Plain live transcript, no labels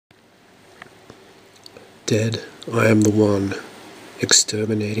Dead, I am the one,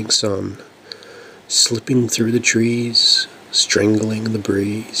 exterminating sun, slipping through the trees, strangling the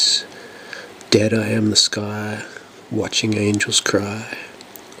breeze. Dead I am the sky, watching angels cry,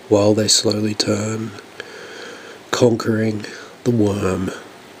 while they slowly turn, conquering the worm.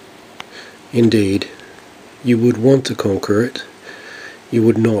 Indeed, you would want to conquer it. You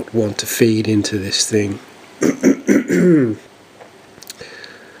would not want to feed into this thing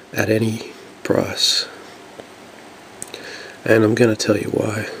at any price. And I'm going to tell you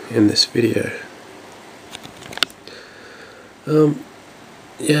why in this video.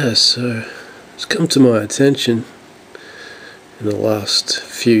 So it's come to my attention in the last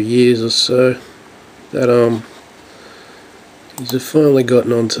few years or so that he's finally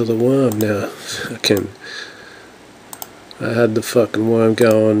gotten onto the worm now. I had the fucking worm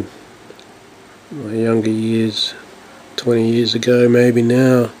going in my younger years, 20 years ago maybe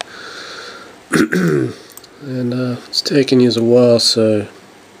now. And it's taken years a while, so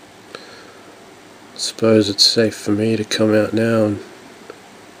I suppose it's safe for me to come out now and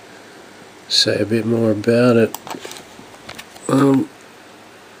say a bit more about it.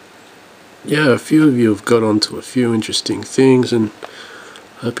 A few of you have got onto a few interesting things, and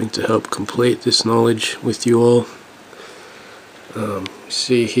hoping to help complete this knowledge with you all. You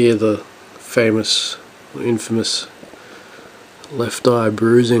see here the famous, infamous left eye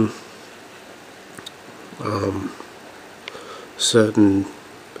bruising. Certain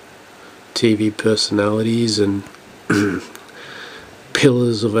TV personalities and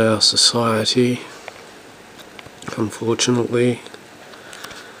pillars of our society, unfortunately,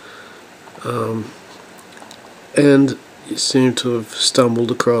 and you seem to have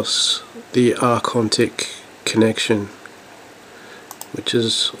stumbled across the Archontic connection, which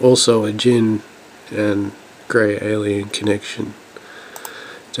is also a jinn and grey alien connection.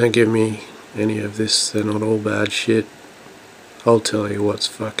 Don't give me any of this, they're not all bad shit. I'll tell you what's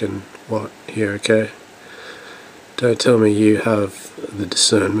fucking what here, okay? Don't tell me you have the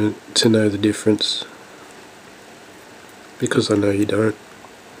discernment to know the difference, because I know you don't.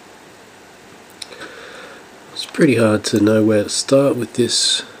 It's pretty hard to know where to start with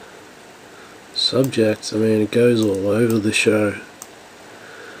this subject. I mean, it goes all over the show.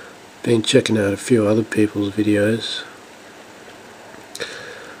 Been checking out a few other people's videos.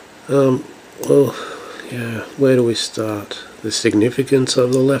 Where do we start? The significance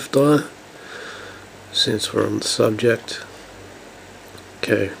of the left eye, since we're on the subject.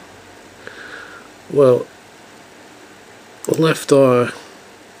 Okay. Well, the left eye,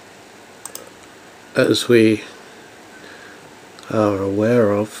 as we are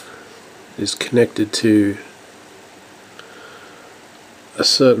aware of, is connected to a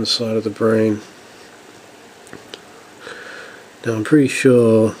certain side of the brain. Now, I'm pretty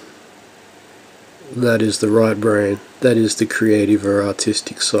sure that is the right brain. That is the creative or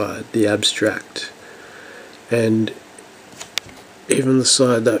artistic side, the abstract. And even the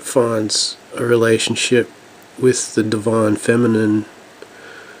side that finds a relationship with the divine feminine,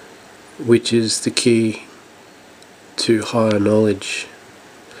 which is the key to higher knowledge,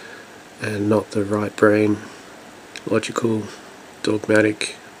 and not the right brain, logical,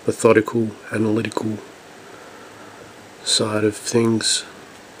 dogmatic, methodical, analytical side of things.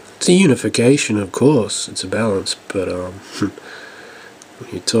 It's a unification, of course, it's a balance, but when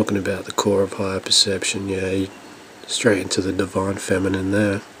you're talking about the core of higher perception, you're straight into the divine feminine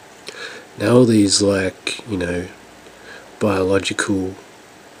there. Now all these, biological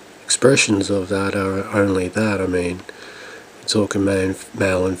expressions of that are only that. I mean, you're talking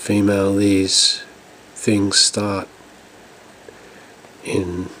male and female, these things start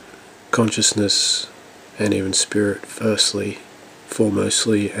in consciousness and even spirit foremostly,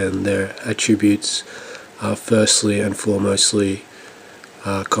 and their attributes are firstly and foremostly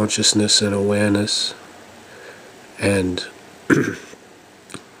consciousness and awareness, and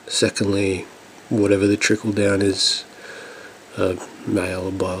secondly, whatever the trickle down is, male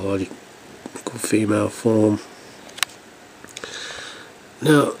or biological female form.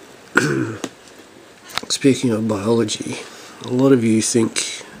 Now, speaking of biology, a lot of you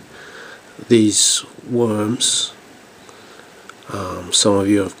think these worms, some of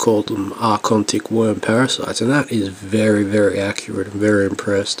you have called them Archontic worm parasites, and that is very, very accurate. I'm very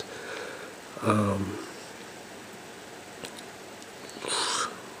impressed.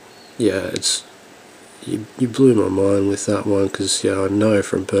 You blew my mind with that one, because I know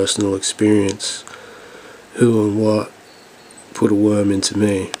from personal experience who and what put a worm into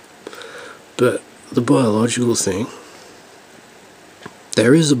me. But the biological thing,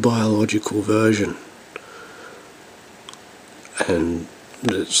 there is a biological version, and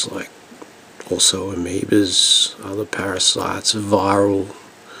it's like also amoebas, other parasites, viral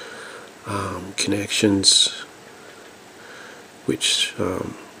connections, which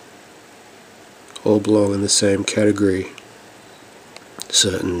all belong in the same category.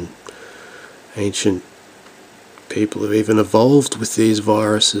 Certain ancient people have even evolved with these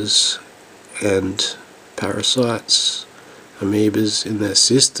viruses and parasites, amoebas in their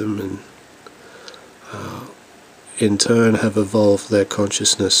system, and in turn have evolved their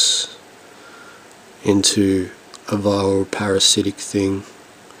consciousness into a viral parasitic thing,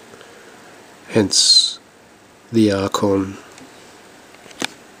 hence the Archon.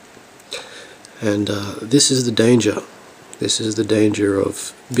 And this is the danger. This is the danger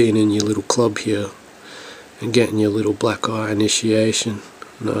of being in your little club here and getting your little black eye initiation.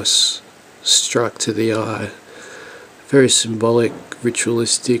 Nice strike to the eye. Very symbolic,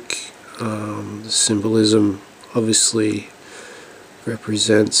 ritualistic. The symbolism obviously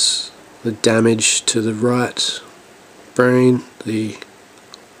represents the damage to the right brain, the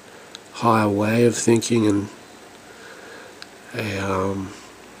higher way of thinking, and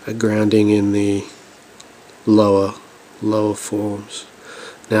a grounding in the lower forms.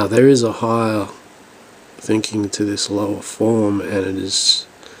 Now there is a higher thinking to this lower form, and it is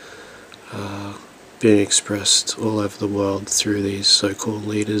being expressed all over the world through these so-called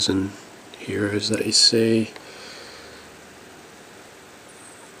leaders and heroes that you see.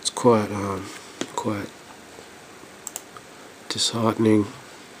 It's quite disheartening.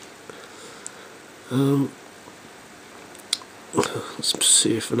 Let's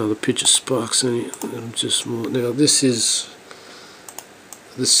see if another picture sparks any just more. Now this is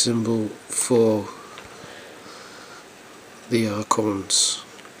the symbol for the Archons.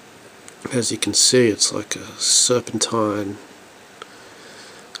 As you can see, it's like a serpentine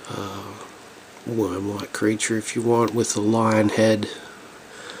worm-like creature, if you want, with a lion head.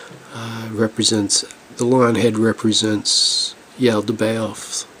 The lion head represents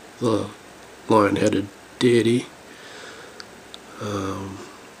debauched, the lion-headed deity,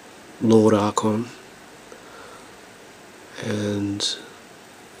 Lord Archon, and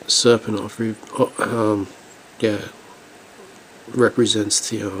serpent represents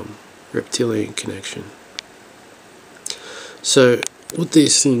the reptilian connection. So what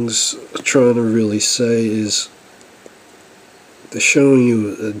these things are trying to really say is they're showing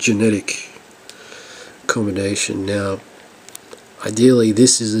you a genetic combination. Now ideally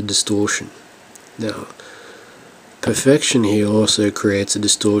this is a distortion. Now perfection here also creates a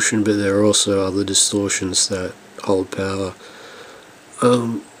distortion, but there are also other distortions that hold power.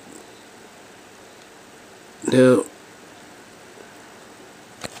 Now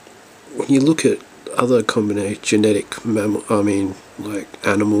when you look at other genetic like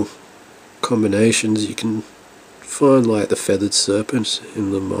animal combinations, you can find like the feathered serpent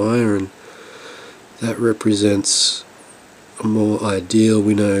in the Maya, and that represents a more ideal.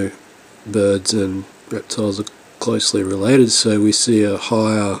 We know birds and reptiles are closely related, so we see a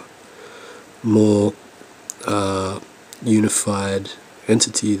higher, more unified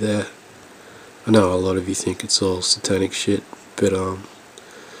entity there. I know a lot of you think it's all satanic shit, but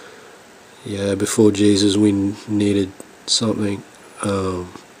yeah, before Jesus we needed something,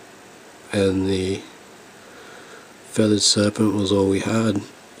 and the feathered serpent was all we had.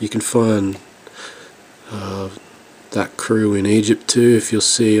 You can find that crew in Egypt too. If you'll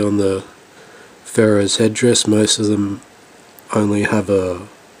see on the pharaoh's headdress, most of them only have a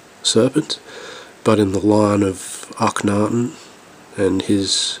serpent, but in the line of Akhenaten and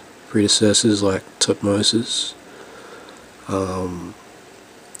his predecessors like Tutmosis,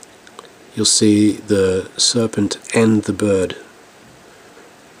 you'll see the serpent and the bird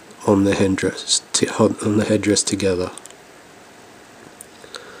on the headdress together.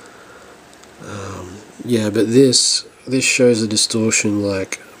 Yeah, but this shows a distortion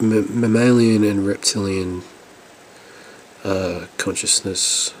like mammalian and reptilian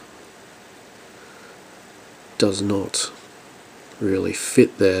consciousness does not really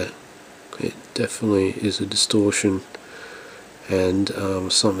fit there. It definitely is a distortion and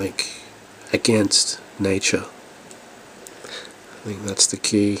something against nature. I think that's the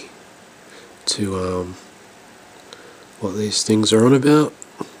key to what these things are on about.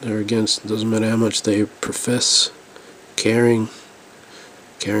 They're against, it doesn't matter how much they profess caring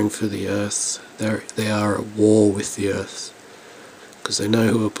for the earth, they are at war with the earth, because they know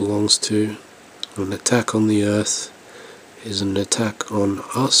who it belongs to. An attack on the earth is an attack on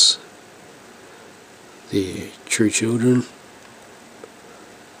us, the true children,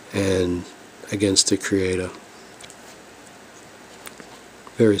 and against the Creator.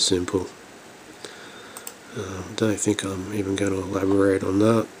 Very simple. Don't think I'm even going to elaborate on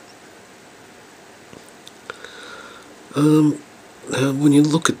that. Now when you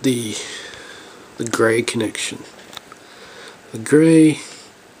look at the grey connection, the grey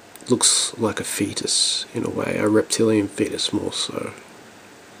looks like a fetus in a way, a reptilian fetus more so,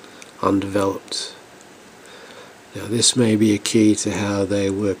 undeveloped. Now this may be a key to how they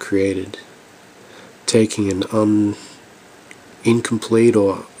were created, taking an incomplete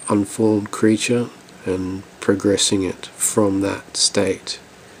or unformed creature and progressing it from that state.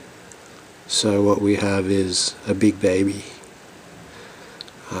 So what we have is a big baby,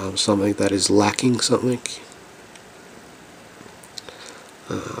 something that is lacking something,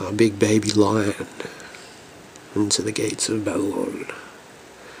 a big baby lion into the gates of Babylon,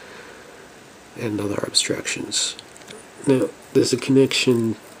 and other abstractions. Now there's a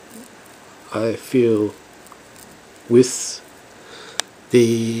connection, I feel, with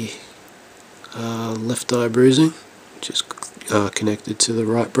the left eye bruising, which is connected to the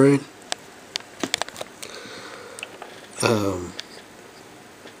right brain.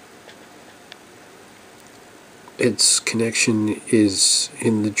 Its connection is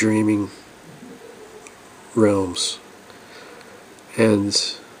in the dreaming realms, and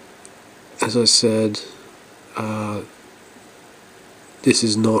as I said, this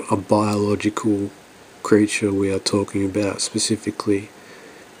is not a biological creature we are talking about specifically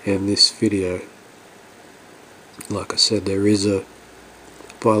in this video. Like I said, there is a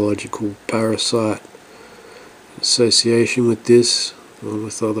biological parasite association with this, along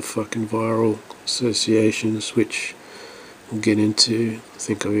with other fucking viral associations, which we'll get into. I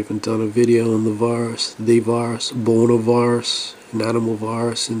think I've even done a video on the virus, born a virus, an animal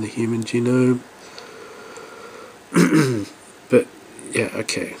virus in the human genome. But yeah,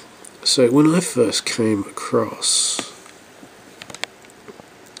 okay. So when I first came across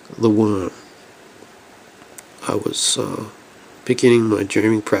the worm, I was beginning my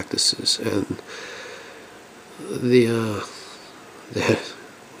dreaming practices, and that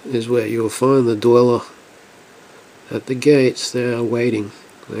is where you'll find the dweller at the gates. They are waiting.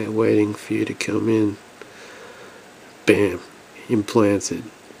 They are waiting for you to come in. Bam. Implanted.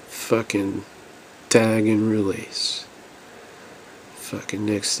 Fucking tag and release. Fucking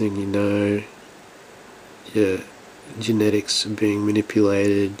next thing you know, your genetics are being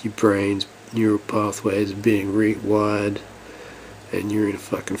manipulated, your brain's neural pathways are being rewired, and you're in a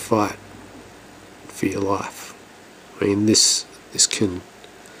fucking fight for your life. I mean, this can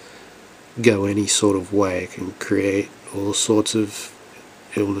go any sort of way. It can create all sorts of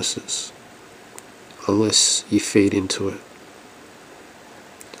illnesses unless you feed into it.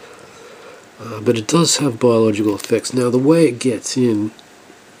 But it does have biological effects. Now the way it gets in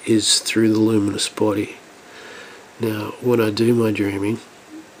is through the luminous body. Now when I do my dreaming,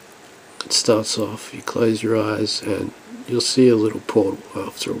 it starts off, you close your eyes and you'll see a little portal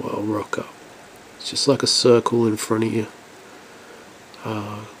after a while rock up. It's just like a circle in front of you.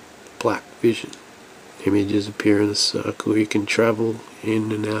 Black vision. Images appear in the circle. You can travel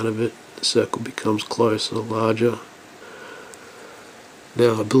in and out of it. The circle becomes closer, larger.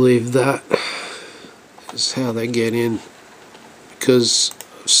 Now I believe that is how they get in, because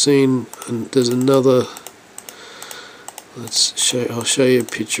I've seen, and there's another, I'll show you a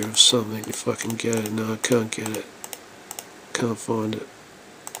picture of something if I can get it. No, I can't get it. Can't find it.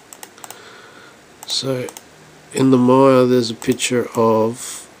 So in the Maya there's a picture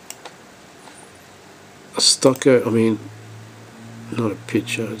of a stucco, not a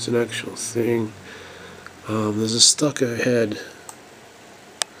picture, it's an actual thing. There's a stucco head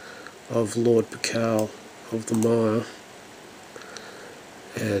of Lord Pakal of the Maya,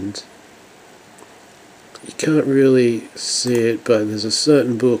 and you can't really see it, but there's a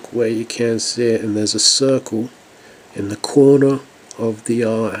certain book where you can see it, and there's a circle in the corner of the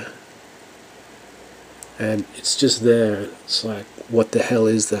eye, and it's just there. It's like, what the hell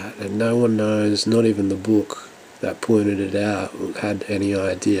is that? And no one knows, not even the book that pointed it out had any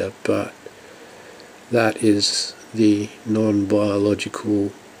idea, but that is the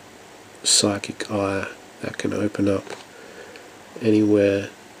non-biological psychic eye that can open up anywhere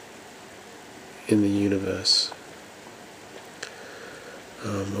in the universe.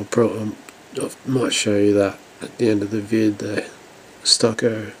 I might show you that at the end of the vid, the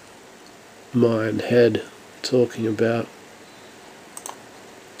stucco mind head talking about.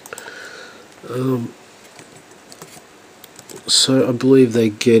 So I believe they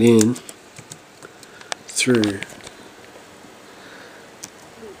get in through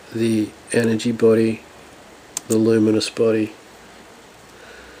the energy body, the luminous body.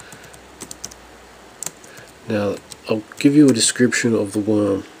 Now I'll give you a description of the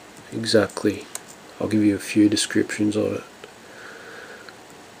worm exactly. I'll give you a few descriptions of it.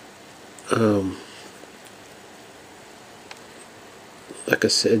 like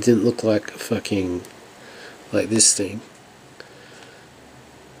I said, it didn't look like a fucking, like this thing.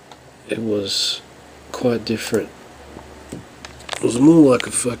 It was quite different. It was more like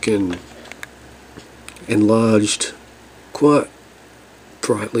a fucking enlarged, quite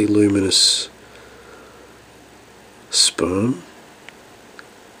brightly luminous sperm.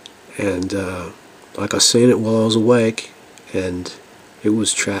 And like I seen it while I was awake, and it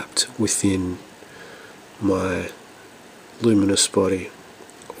was trapped within my luminous body,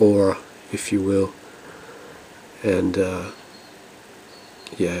 aura, if you will. And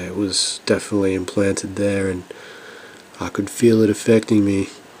yeah, it was definitely implanted there, and I could feel it affecting me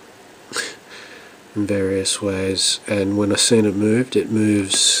in various ways. And when I seen it moved, it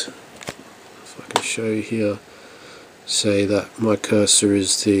moves, if I can show you here, say that my cursor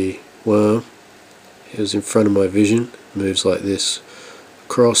is the worm, it was in front of my vision, moves like this,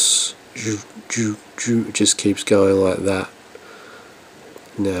 across, it just keeps going like that.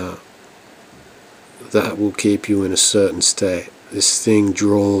 Now, that will keep you in a certain state. This thing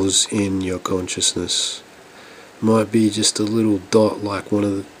draws in your consciousness. Might be just a little dot, like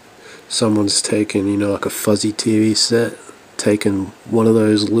someone's taken, you know, like a fuzzy TV set, taken one of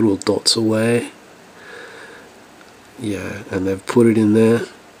those little dots away. Yeah, and they've put it in there.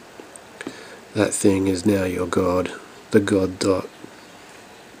 That thing is now your God, the God dot.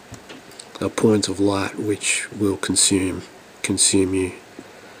 A point of light which will consume you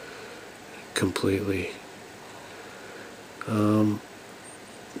completely.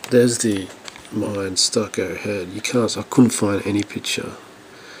 There's the Mayan stucco head. I couldn't find any picture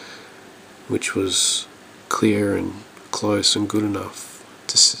which was clear and close and good enough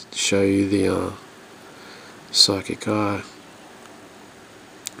to show you the psychic eye.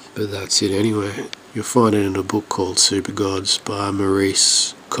 But that's it anyway. You'll find it in a book called Super Gods by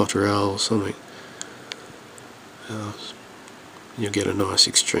Maurice Cotterell or something. You'll get a nice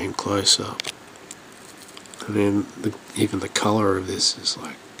extreme close-up. And then even the colour of this is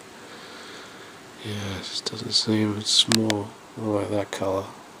like, yeah, it just doesn't seem, it's more like that colour.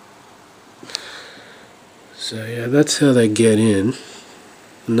 So yeah, that's how they get in.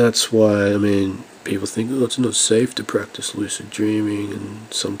 And that's why, I mean, people think, oh, it's not safe to practice lucid dreaming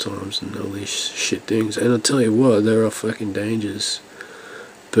and sometimes and all these shit things. And I'll tell you what, there are fucking dangers.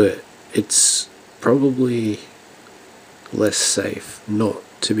 But it's probably less safe not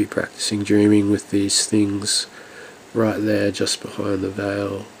to be practicing dreaming with these things right there just behind the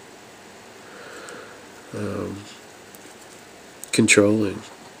veil, controlling.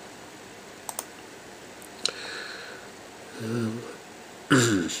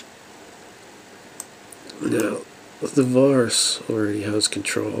 Now, the virus already has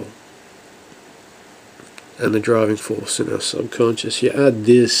control and the driving force in our subconscious. You add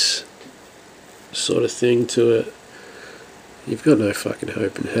this sort of thing to it, you've got no fucking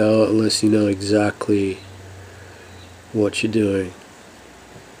hope in hell unless you know exactly what you're doing.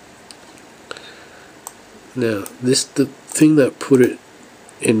 Now, the thing that put it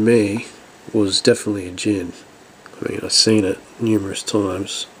in me was definitely a jinn. I mean, I've seen it numerous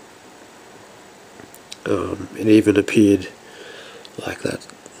times. It even appeared like that,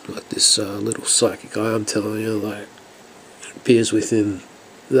 like this little psychic eye I'm telling you, like, it appears within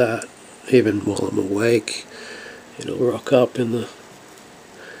that. Even while I'm awake, it'll rock up in the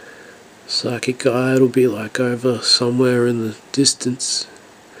psychic eye. It'll be like over somewhere in the distance,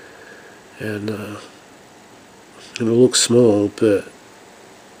 and it'll look small, but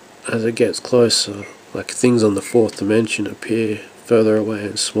as it gets closer, like things on the fourth dimension appear further away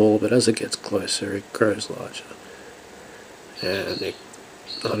and small, but as it gets closer it grows larger. And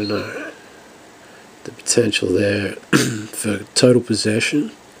I don't know, the potential there for total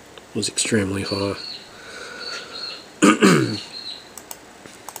possession was extremely high. You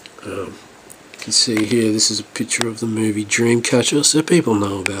can see here, this is a picture of the movie Dreamcatcher, so people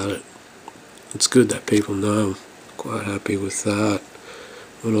know about it. It's good that people know. I'm quite happy with that.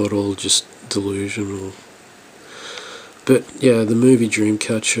 We're not all just delusional. But yeah, the movie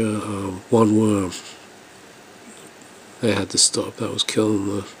Dreamcatcher, one worm they had to stop. That was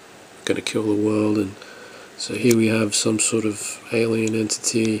going to kill the world. And so here we have some sort of alien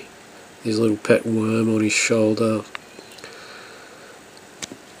entity, his little pet worm on his shoulder.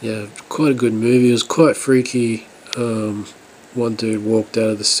 Yeah, quite a good movie. It was quite freaky. One dude walked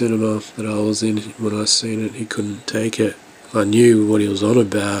out of the cinema that I was in when I seen it. He couldn't take it. I knew what he was on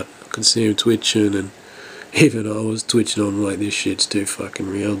about. I could see him twitching, and even I was twitching on like, this shit's too fucking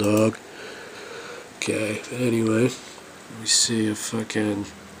real, dog. Okay, but anyway, let me see if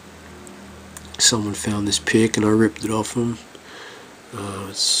someone found this pic and I ripped it off him.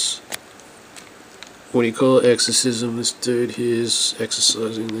 It's what do you call it, exorcism. This dude here's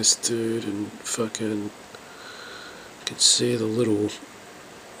exercising this dude, and fucking you can see the little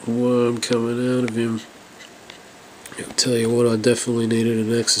worm coming out of him. I'll tell you what, I definitely needed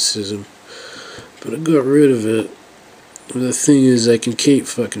an exorcism, but I got rid of it. And the thing is, they can keep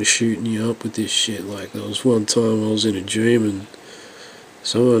fucking shooting you up with this shit. Like, there was one time I was in a dream and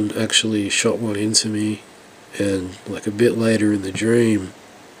someone actually shot one into me, and like a bit later in the dream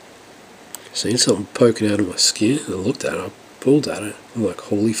I seen something poking out of my skin, and I looked at it, I pulled at it, I'm like,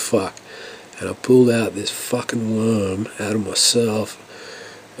 holy fuck. And I pulled out this fucking worm out of myself,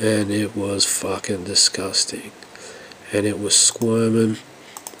 and it was fucking disgusting. And it was squirming,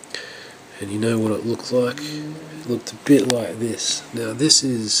 and you know what it looked like? It looked a bit like this. Now this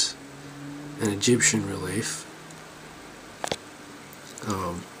is an Egyptian relief.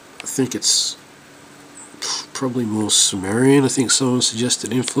 I think it's probably more Sumerian. I think someone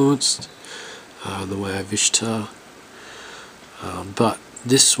suggested influenced the way of Ishtar. But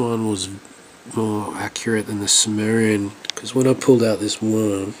this one was more accurate than the Sumerian, because when I pulled out this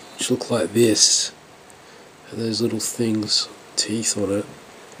worm, which looked like this, and those little things, teeth on it,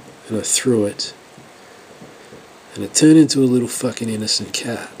 and I threw it, and it turned into a little fucking innocent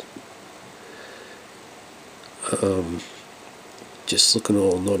cat. Just looking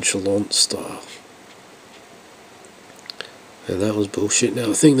all nonchalant style. And that was bullshit. Now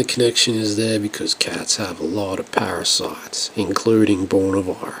I think the connection is there because cats have a lot of parasites, including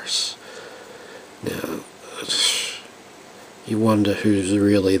coronavirus. Now, you wonder who's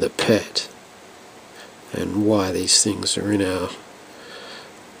really the pet, and why these things are in our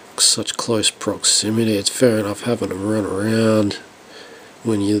such close proximity. It's fair enough having them run around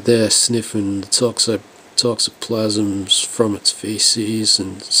when you're there sniffing the toxoplasms from its feces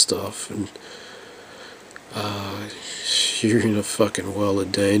and stuff, and you're in a fucking world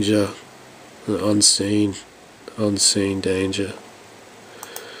of danger, unseen danger.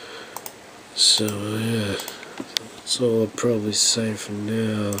 So yeah, that's all I'll probably say for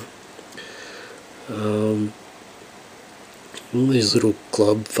now. All these little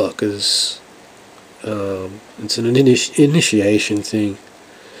club fuckers, it's an initiation thing.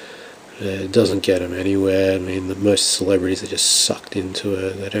 It doesn't get them anywhere. I mean, most celebrities are just sucked into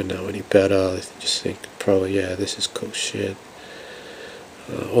it. They don't know any better. They just think, probably, yeah, this is cool shit.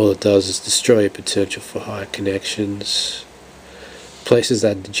 All it does is destroy your potential for higher connections. Places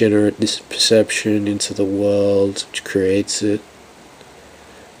that degenerate this perception into the world, which creates it,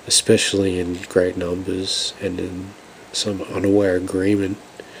 especially in great numbers and in some unaware agreement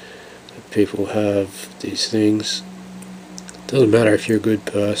that people have these things. Doesn't matter if you're a good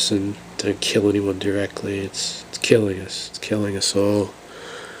person, don't kill anyone directly, it's killing us, it's killing us all.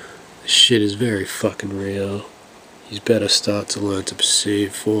 This shit is very fucking real. You better start to learn to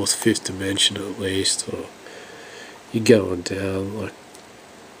perceive 4th, 5th dimension at least, or you're going down like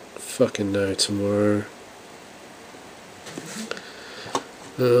fucking no tomorrow.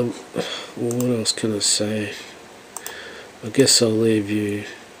 Well, what else can I say? I guess I'll leave you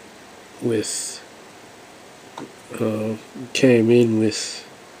with came in with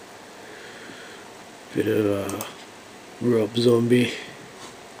a bit of Rob Zombie.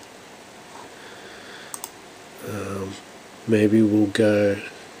 Maybe we'll go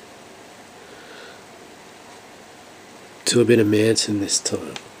to a bit of Manson this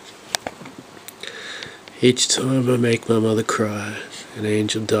time. Each time I make my mother cry, an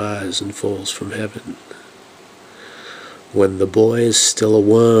angel dies and falls from heaven. When the boy is still a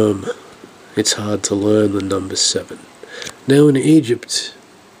worm, it's hard to learn the number 7. Now in Egypt,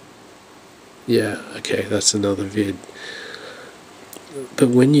 yeah, okay, that's another vid. But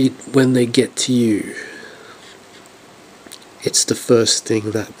when they get to you, it's the first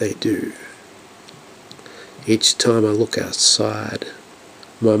thing that they do. Each time I look outside,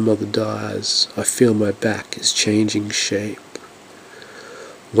 my mother dies, I feel my back is changing shape.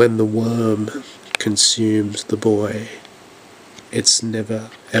 When the worm consumes the boy, it's never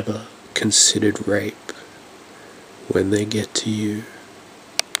ever considered rape. When they get to you,